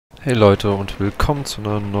Hey Leute und willkommen zu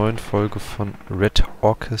einer neuen Folge von Red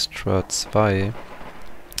Orchestra 2.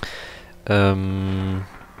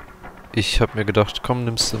 Ich habe mir gedacht, komm,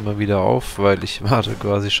 nimmst du mal wieder auf, weil ich warte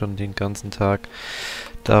quasi schon den ganzen Tag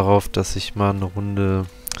darauf, dass ich mal eine Runde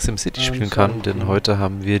SimCity spielen kann, denn heute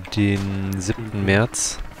haben wir den 7.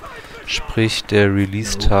 März, sprich der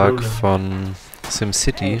Release-Tag von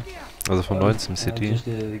SimCity, also vom neuen SimCity.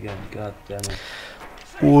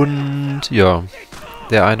 Und ja,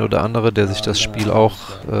 der eine oder andere, der sich das Spiel auch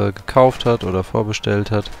gekauft hat oder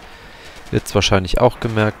vorbestellt hat, wird es wahrscheinlich auch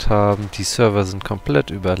gemerkt haben. Die Server sind komplett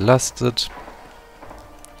überlastet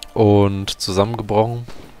und zusammengebrochen.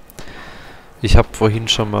 Ich habe vorhin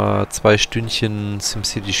schon mal 2 Stündchen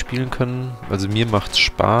SimCity spielen können. Also mir macht's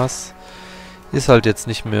Spaß. Ist halt jetzt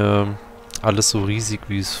nicht mehr alles so riesig,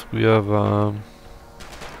 wie es früher war.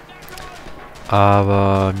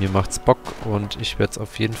 Aber mir macht's Bock und ich werde es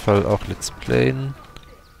auf jeden Fall auch Let's Playen.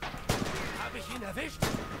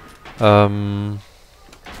 Hab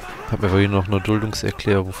mir vorhin noch eine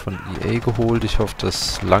Duldungserklärung von EA geholt. Ich hoffe,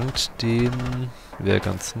 das langt denen. Wäre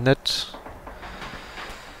ganz nett.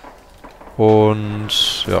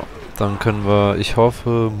 Und ja, dann können wir, ich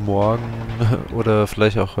hoffe, morgen oder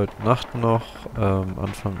vielleicht auch heute Nacht noch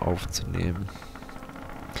anfangen aufzunehmen.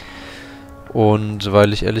 Und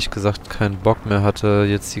weil ich ehrlich gesagt keinen Bock mehr hatte,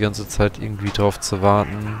 jetzt die ganze Zeit irgendwie drauf zu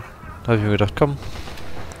warten, habe ich mir gedacht, komm,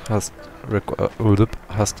 hast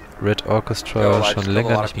Red Orchestra schon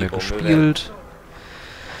länger nicht mehr gespielt.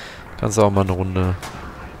 Kannst du auch mal eine Runde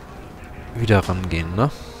wieder rangehen,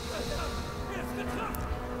 ne?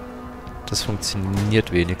 Das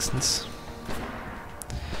funktioniert wenigstens.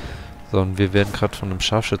 So, und wir werden gerade von einem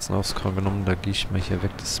Scharfschützen aufs Korn genommen. Da gehe ich mal hier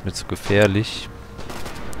weg, das ist mir zu gefährlich.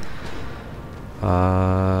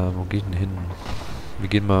 Wo geht denn hin? Wir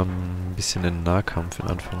gehen mal ein bisschen in den Nahkampf, in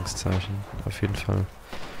Anführungszeichen. Auf jeden Fall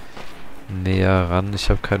näher ran. Ich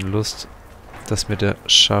habe keine Lust, dass mir der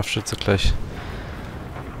Scharfschütze gleich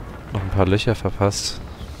noch ein paar Löcher verpasst.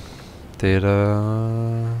 Der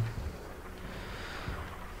da...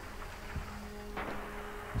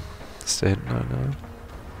 Ist da hinten einer?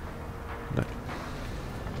 Nein.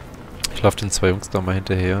 Ich laufe den 2 Jungs da mal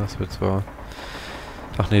hinterher. Das wird zwar...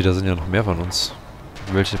 Ach nee, da sind ja noch mehr von uns.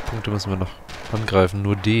 Welche Punkte müssen wir noch angreifen?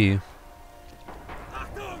 Nur die.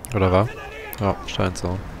 Oder war? Ja, scheint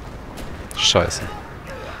so. Scheiße.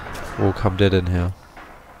 Wo kam der denn her?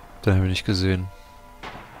 Den haben wir nicht gesehen.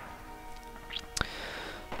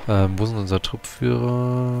 Wo ist denn unser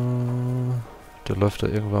Truppführer? Der läuft da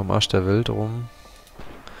irgendwo am Arsch der Welt rum.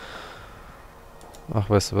 Ach,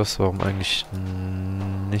 weißt du was? Warum eigentlich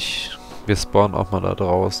nicht? Wir spawnen auch mal da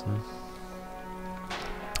draußen.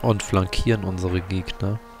 Und flankieren unsere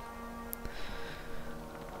Gegner.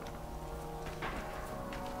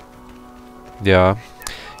 Ja,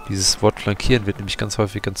 dieses Wort flankieren wird nämlich ganz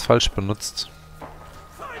häufig ganz falsch benutzt.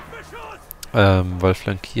 Weil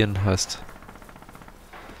flankieren heißt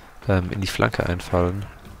in die Flanke einfallen.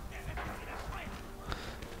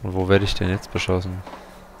 Und wo werde ich denn jetzt beschossen?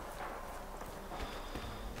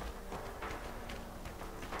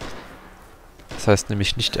 Das heißt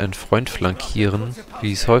nämlich nicht einen Freund flankieren,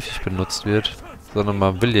 wie es häufig benutzt wird, sondern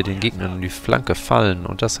man will ja den Gegnern in die Flanke fallen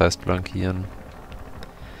und das heißt flankieren.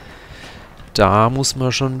 Da muss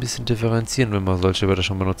man schon ein bisschen differenzieren, wenn man solche Wörter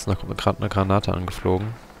schon benutzt. Da kommt gerade eine Granate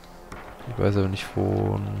angeflogen. Ich weiß aber nicht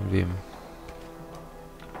von wem.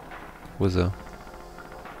 Wo ist er?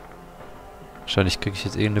 Wahrscheinlich kriege ich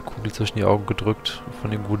jetzt eh eine Kugel zwischen die Augen gedrückt von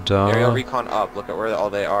dem Gut da. Und wo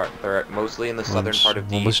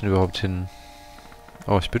muss ich denn überhaupt hin?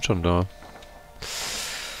 Oh, ich bin schon da.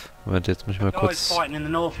 Moment, jetzt muss ich mal kurz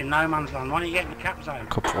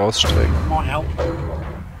Kopf rausstrecken.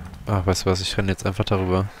 Ach, weißt du was, ich renne jetzt einfach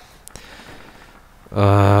darüber.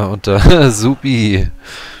 Und da, supi.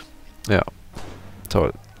 Ja,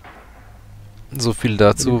 toll. So viel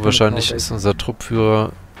dazu. Wahrscheinlich ist unser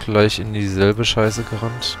Truppführer gleich in dieselbe Scheiße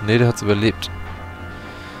gerannt. Ne, der hat's überlebt.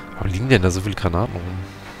 Warum liegen denn da so viele Granaten rum?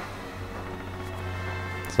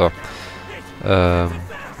 So.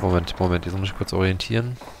 Moment, jetzt muss ich kurz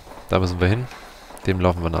orientieren. Da müssen wir hin. Dem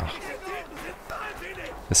laufen wir nach.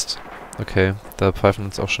 Mist. Okay, da pfeifen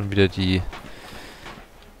uns auch schon wieder die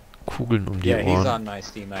Kugeln um die Ohren.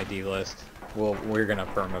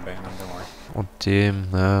 Und dem,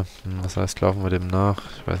 na, was heißt, laufen wir dem nach?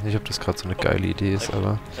 Ich weiß nicht, ob das gerade so eine geile Idee ist,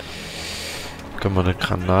 aber können wir eine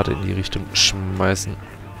Granate in die Richtung schmeißen.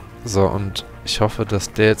 So, und ich hoffe,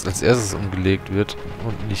 dass der jetzt als erstes umgelegt wird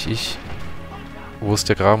und nicht ich. Wo ist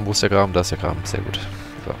der Graben? Wo ist der Graben? Da ist der Graben. Sehr gut.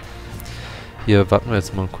 So. Hier warten wir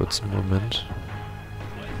jetzt mal einen kurzen Moment.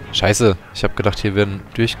 Scheiße, ich habe gedacht, hier wäre ein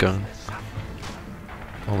Durchgang.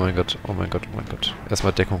 Oh mein Gott, oh mein Gott, oh mein Gott.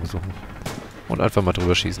 Erstmal Deckung suchen. Und einfach mal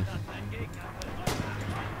drüber schießen.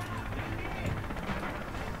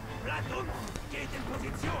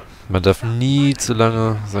 Man darf nie zu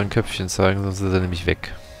lange sein Köpfchen zeigen, sonst ist er nämlich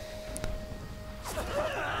weg.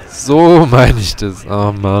 So meine ich das.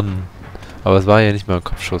 Oh Mann. Aber es war ja nicht mal ein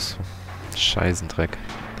Kopfschuss. Scheißendreck.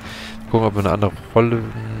 Gucken, ob wir eine andere Rolle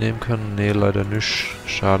nehmen können. Nee, leider nicht.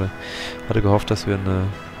 Schade. Hatte gehofft, dass wir eine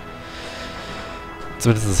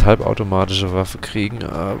zumindest halbautomatische Waffe kriegen,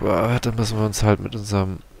 aber dann müssen wir uns halt mit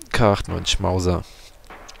unserem K98 Mauser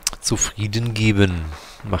zufrieden geben.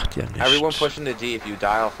 Macht ja nichts. Everyone push into D. If you die,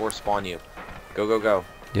 I'll force spawn you. Go, go, go.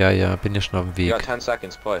 Ja, ja, bin ja schon auf dem Weg. You got 10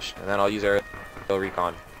 seconds, push, and then I'll use aerial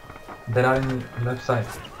recon. There are in left side.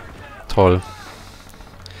 Toll.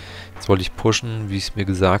 Jetzt wollte ich pushen, wie es mir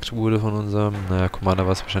gesagt wurde von unserem... Naja, Commander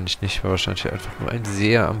war es wahrscheinlich nicht. War wahrscheinlich einfach nur ein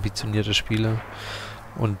sehr ambitionierter Spieler.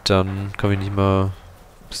 Und dann komme ich nicht mal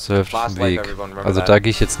bis zur Hälfte vom Weg. Also da gehe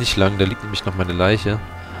ich jetzt nicht lang, da liegt nämlich noch meine Leiche.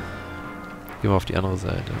 Gehen wir auf die andere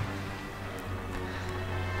Seite.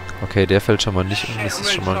 Okay, der fällt schon mal nicht um, das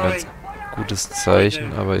ist schon mal ein ganz gutes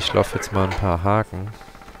Zeichen, aber ich laufe jetzt mal ein paar Haken.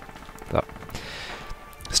 Da.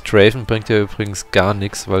 Strafen bringt ja übrigens gar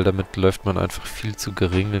nichts, weil damit läuft man einfach viel zu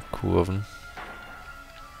geringe Kurven.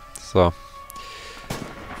 So.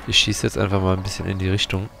 Ich schieße jetzt einfach mal ein bisschen in die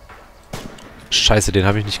Richtung. Scheiße, den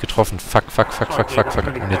habe ich nicht getroffen. Fuck, fuck, fuck, fuck, fuck, fuck.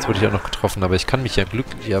 Und jetzt wurde ich auch noch getroffen, aber ich kann mich ja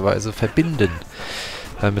glücklicherweise verbinden.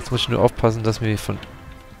 Jetzt muss ich nur aufpassen, dass mir von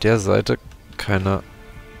der Seite keiner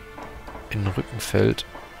in den Rücken fällt.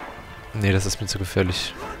 Nee, das ist mir zu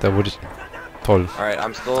gefährlich. Da wurde ich... Toll.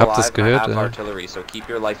 Habt ihr das gehört? Artillery, so keep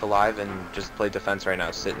your life alive and just play defense right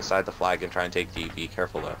now. Sit inside the flag and try and take D. Be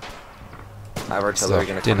careful though. I have artillery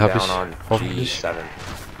gonna come down on G7.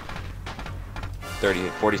 30,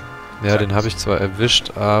 40. Ja, den habe ich zwar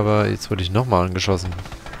erwischt, aber jetzt wurde ich nochmal angeschossen.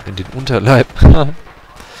 In den Unterleib. Stick back.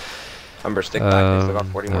 They still got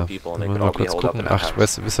 40 more people and they could all be kurz held up in gucken. that Ach,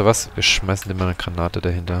 house. wisst ihr was? Wir schmeißen dem mal eine Granate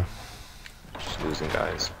dahinter. Just losing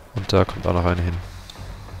guys. Und da kommt auch noch eine hin.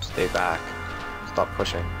 Stay back. Stop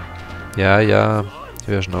pushing. Ja, ja. Ich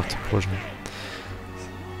höre schon auf zu pushen.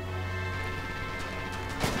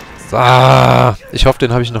 So. Ich hoffe,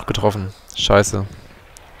 den habe ich noch getroffen. Scheiße.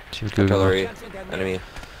 Artillery. Enemy.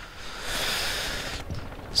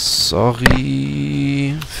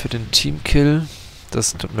 Sorry für den Teamkill.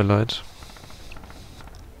 Das tut mir leid.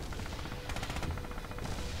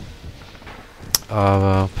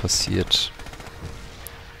 Aber passiert.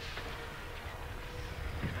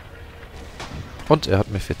 Und er hat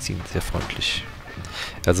mir verziehen, sehr freundlich.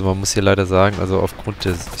 Also man muss hier leider sagen, also aufgrund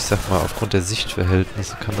der, ich sag mal, aufgrund der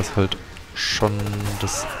Sichtverhältnisse kann das halt schon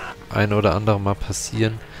das eine oder andere mal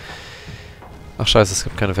passieren. Ach scheiße, es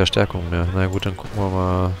gibt keine Verstärkung mehr. Na gut, dann gucken wir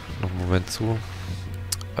mal noch einen Moment zu.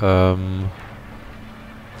 Da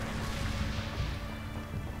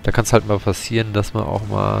kann es halt mal passieren, dass man auch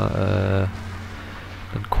mal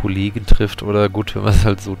einen Kollegen trifft oder gut, wenn man es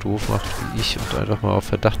halt so doof macht wie ich und einfach mal auf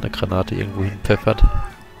Verdacht eine Granate irgendwo hinpfeffert.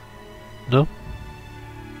 Ne?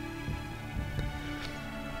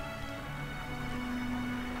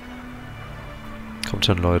 Kommt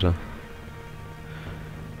schon, Leute.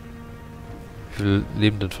 Wie viele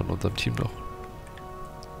leben denn von unserem Team noch?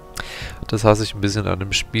 Das hasse ich ein bisschen an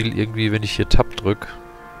dem Spiel. Irgendwie, wenn ich hier Tab drücke,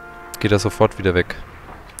 geht das sofort wieder weg.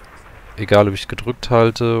 Egal, ob ich gedrückt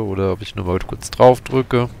halte oder ob ich nur mal kurz drauf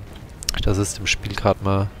drücke. Das ist im Spiel gerade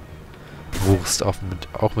mal Wurst. Auch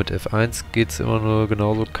mit F1 geht es immer nur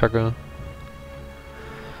genauso kacke.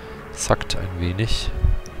 Zackt ein wenig.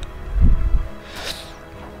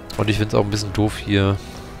 Und ich finde es auch ein bisschen doof hier.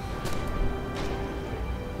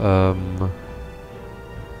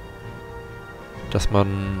 Dass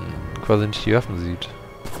man quasi nicht die Waffen sieht.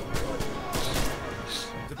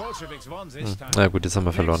 Na gut, jetzt haben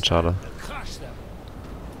wir verloren, schade.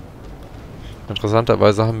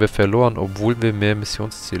 Interessanterweise haben wir verloren, obwohl wir mehr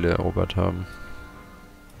Missionsziele erobert haben.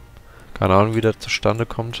 Keine Ahnung, wie das zustande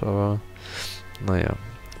kommt, aber naja,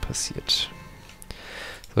 passiert.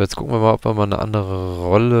 So, jetzt gucken wir mal, ob wir mal eine andere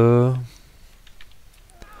Rolle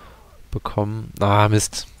bekommen. Ah,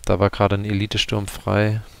 Mist, da war gerade ein Elite-Sturm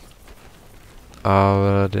frei.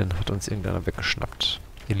 Aber den hat uns irgendeiner weggeschnappt.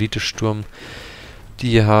 Elite-Sturm,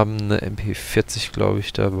 die haben eine MP40, glaube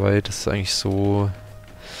ich, dabei. Das ist eigentlich so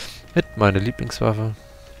mit meine Lieblingswaffe.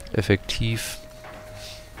 Effektiv.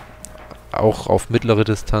 Auch auf mittlere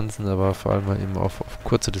Distanzen, aber vor allem eben auf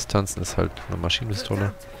kurze Distanzen ist halt eine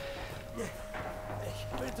Maschinenpistole.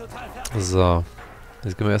 So.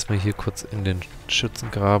 Jetzt gehen wir erstmal hier kurz in den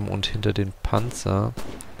Schützengraben und hinter den Panzer.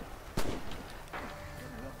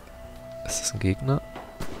 Ist das ein Gegner?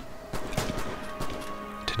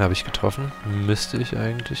 Den habe ich getroffen. Müsste ich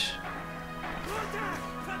eigentlich.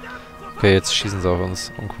 Okay, jetzt schießen sie auf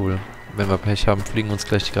uns. Uncool. Wenn wir Pech haben, fliegen uns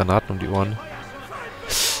gleich die Granaten um die Ohren.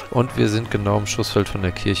 Und wir sind genau im Schussfeld von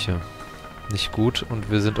der Kirche. Nicht gut. Und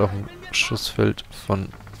wir sind auch im Schussfeld von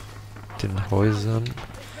den Häusern.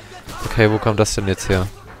 Okay, wo kam das denn jetzt her?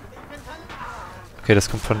 Okay, das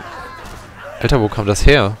kommt von... Alter, wo kam das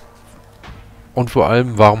her? Und vor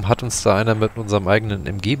allem, warum hat uns da einer mit unserem eigenen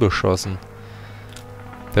MG beschossen?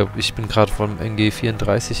 Ich bin gerade vom MG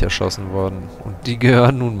 34 erschossen worden. Und die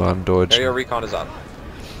gehören nun mal im Deutschen. Area Recon is up.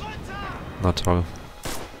 Na toll.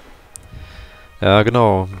 Ja,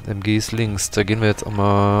 genau. MG ist links. Da gehen wir jetzt auch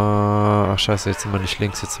mal... Ach scheiße, jetzt sind wir nicht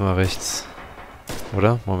links, jetzt sind wir rechts.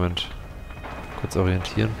 Oder? Moment. Kurz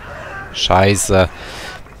orientieren. Scheiße.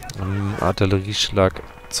 Artillerieschlag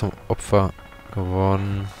zum Opfer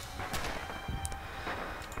geworden.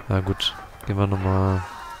 Na gut. Gehen wir nochmal...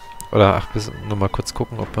 Oder, ach, nochmal kurz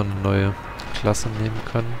gucken, ob man eine neue Klasse nehmen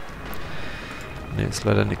kann. Ne, ist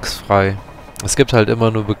leider nichts frei. Es gibt halt immer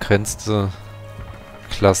nur begrenzte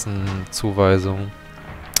Klassenzuweisungen.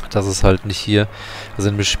 Das ist halt nicht hier. Also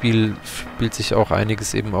in dem Spiel spielt sich auch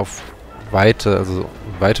einiges eben auf weite, also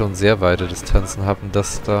weite und sehr weite Distanzen haben,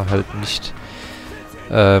 dass da halt nicht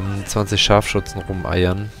 20 Scharfschützen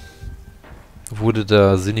rumeiern. Wurde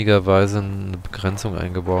da sinnigerweise eine Begrenzung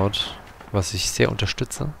eingebaut, was ich sehr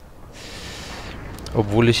unterstütze.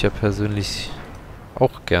 Obwohl ich ja persönlich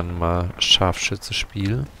auch gern mal Scharfschütze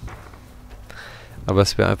spiele. Aber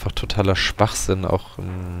es wäre einfach totaler Schwachsinn, auch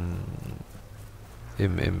im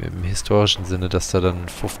historischen Sinne, dass da dann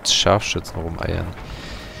 50 Scharfschützen rumeiern.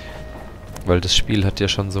 Weil das Spiel hat ja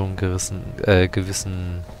schon so einen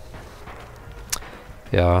gewissen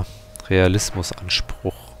ja,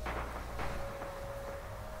 Realismusanspruch.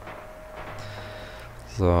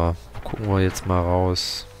 So, gucken wir jetzt mal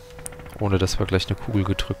raus. Ohne dass wir gleich eine Kugel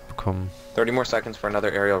gedrückt bekommen. 30 more seconds for another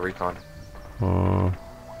aerial recon.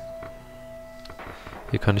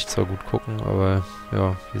 Hier kann ich zwar gut gucken, aber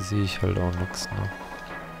ja, hier sehe ich halt auch nichts. Ne?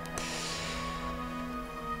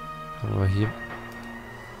 Aber hier...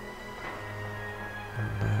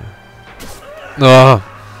 Ah!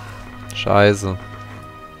 Scheiße.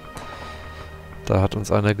 Da hat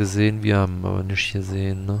uns einer gesehen, wir haben aber nicht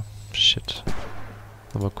gesehen, ne? Shit.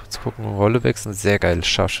 Mal kurz gucken, Rolle wechseln. Sehr geil,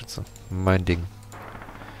 Scharfschütze. Mein Ding.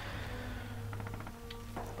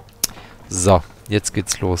 So, jetzt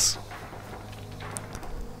geht's los.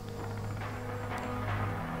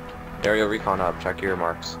 Aerial recon up, check your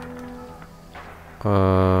marks.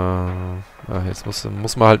 Ja, jetzt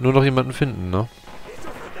muss man halt nur noch jemanden finden, ne?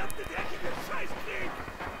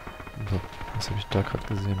 So, was habe ich da gerade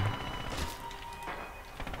gesehen?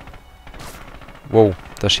 Wow,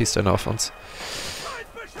 da schießt einer auf uns.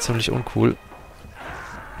 Ziemlich uncool.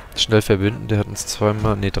 Schnell verbinden, der hat uns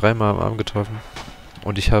dreimal am Arm getroffen.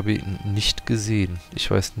 Und ich habe ihn nicht gesehen. Ich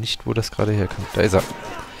weiß nicht, wo das gerade herkommt. Da ist er.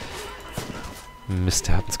 Mist,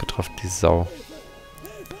 der hat uns getroffen, die Sau.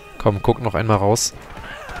 Komm, guck noch einmal raus.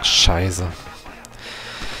 Scheiße.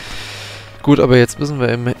 Gut, aber jetzt wissen wir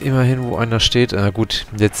immerhin, wo einer steht. Gut,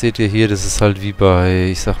 jetzt seht ihr hier, das ist halt wie bei,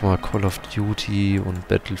 ich sag mal, Call of Duty und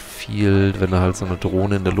Battlefield. Wenn du halt so eine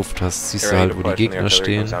Drohne in der Luft hast, siehst du halt, wo die Gegner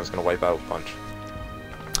stehen.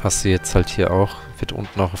 Hast du jetzt halt hier auch. Wird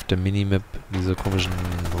unten auch auf der Minimap diese komischen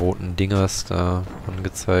roten Dingers da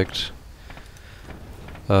angezeigt.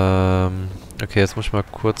 Okay, jetzt muss ich mal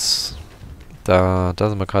kurz... Da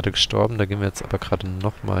sind wir gerade gestorben. Da gehen wir jetzt aber gerade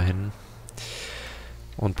nochmal hin.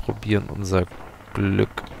 Und probieren unser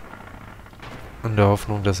Glück. In der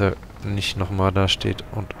Hoffnung, dass er nicht nochmal da steht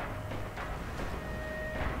und...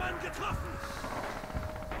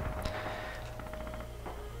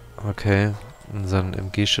 Okay, unseren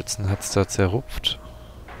MG-Schützen hat es da zerrupft.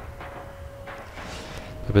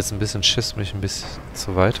 Ich habe jetzt ein bisschen Schiss, mich ein bisschen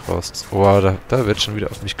zu weit raus... Oh, da wird schon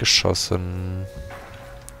wieder auf mich geschossen.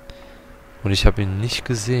 Und ich habe ihn nicht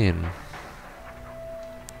gesehen.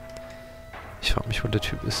 Ich frage mich, wo der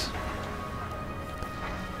Typ ist.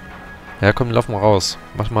 Ja, komm, lauf mal raus.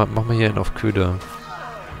 Mach mal hier einen auf Köder.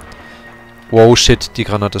 Wow, shit, die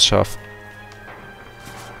Granate ist scharf.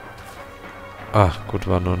 Ah, gut,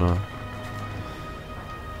 war nur eine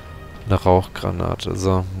Rauchgranate.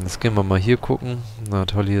 So, jetzt gehen wir mal hier gucken. Na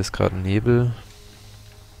toll, hier ist gerade Nebel.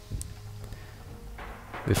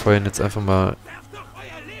 Wir feuern jetzt einfach mal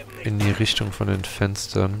in die Richtung von den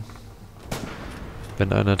Fenstern.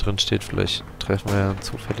 Wenn einer drin steht, vielleicht treffen wir ja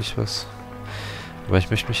zufällig was. Aber ich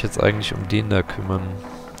möchte mich jetzt eigentlich um den da kümmern.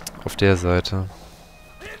 Auf der Seite.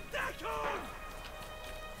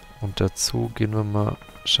 Und dazu gehen wir mal...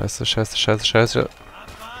 Scheiße, scheiße, scheiße, scheiße.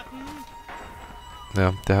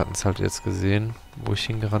 Ja, der hat uns halt jetzt gesehen, wo ich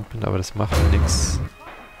hingerannt bin, aber das macht nichts.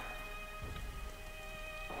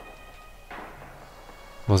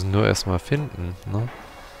 Muss ihn nur erstmal finden, ne?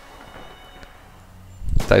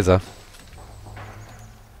 Da ist er.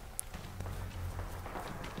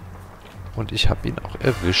 Und ich habe ihn auch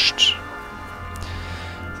erwischt.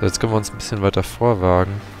 So, jetzt können wir uns ein bisschen weiter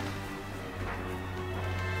vorwagen.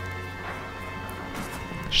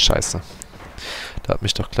 Scheiße. Da hat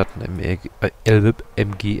mich doch glatt ein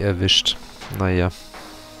MG erwischt. Naja.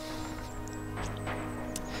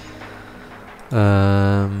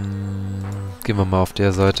 Gehen wir mal auf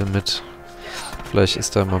der Seite mit. Vielleicht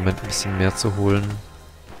ist da im Moment ein bisschen mehr zu holen.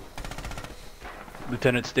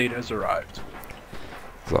 Lieutenant State has arrived.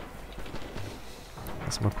 So.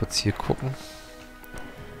 Lass mal kurz hier gucken.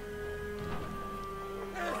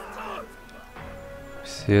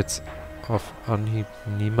 Ich sehe jetzt auf Anhieb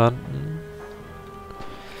niemanden.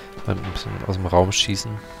 Ein bisschen aus dem Raum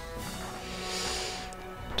schießen.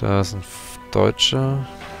 Da ist ein Deutscher.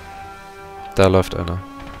 Da läuft einer.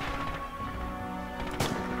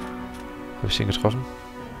 Habe ich den getroffen?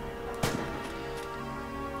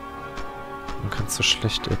 Man kann es so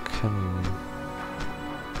schlecht erkennen.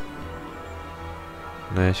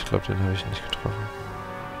 Ne, ich glaube, den habe ich nicht getroffen.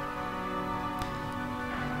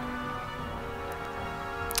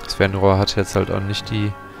 Das Fernrohr hat jetzt halt auch nicht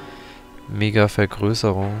die mega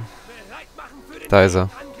Vergrößerung. Da ist er.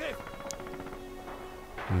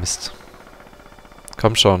 Mist.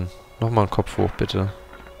 Komm schon. Nochmal einen Kopf hoch, bitte.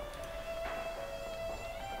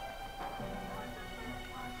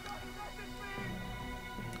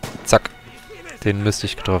 Zack. Den müsste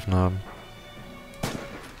ich getroffen haben.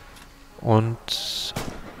 Und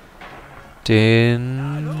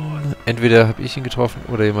den... Entweder habe ich ihn getroffen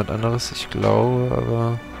oder jemand anderes. Ich glaube,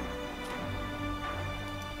 aber...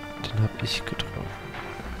 Den habe ich getroffen.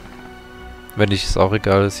 Wenn nicht, ist auch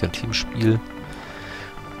egal. Ist ja ein Teamspiel.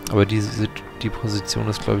 Aber die Position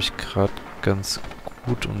ist, glaube ich, gerade ganz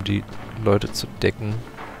gut, um die Leute zu decken.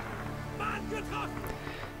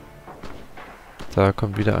 Da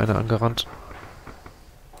kommt wieder einer angerannt.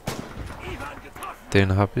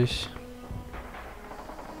 Den habe ich.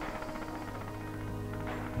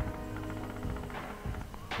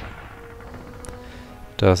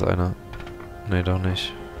 Da ist einer. Ne, doch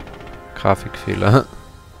nicht. Grafikfehler.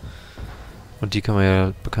 Und die kann man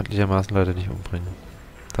ja bekanntlichermaßen leider nicht umbringen.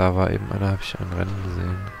 Da war eben einer, habe ich ein Rennen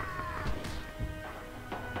gesehen.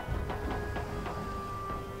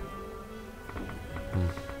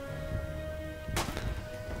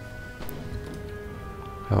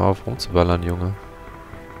 Hör mal auf rumzuballern, Junge.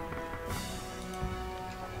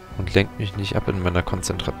 Und lenkt mich nicht ab in meiner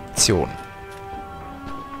Konzentration.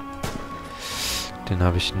 Den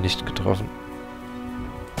habe ich nicht getroffen.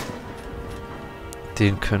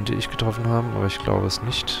 Den könnte ich getroffen haben, aber ich glaube es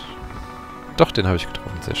nicht. Doch, den habe ich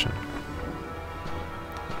getroffen. Sehr schön.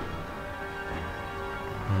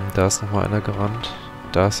 Da ist nochmal einer gerannt.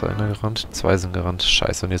 Da ist einer gerannt. 2 sind gerannt.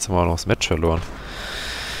 Scheiße, und jetzt haben wir auch noch das Match verloren.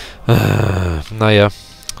 Naja,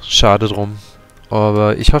 schade drum.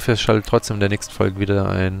 Aber ich hoffe, ihr schaltet trotzdem in der nächsten Folge wieder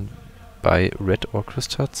ein bei Red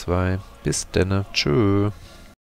Orchestra 2. Bis denne. Tschö.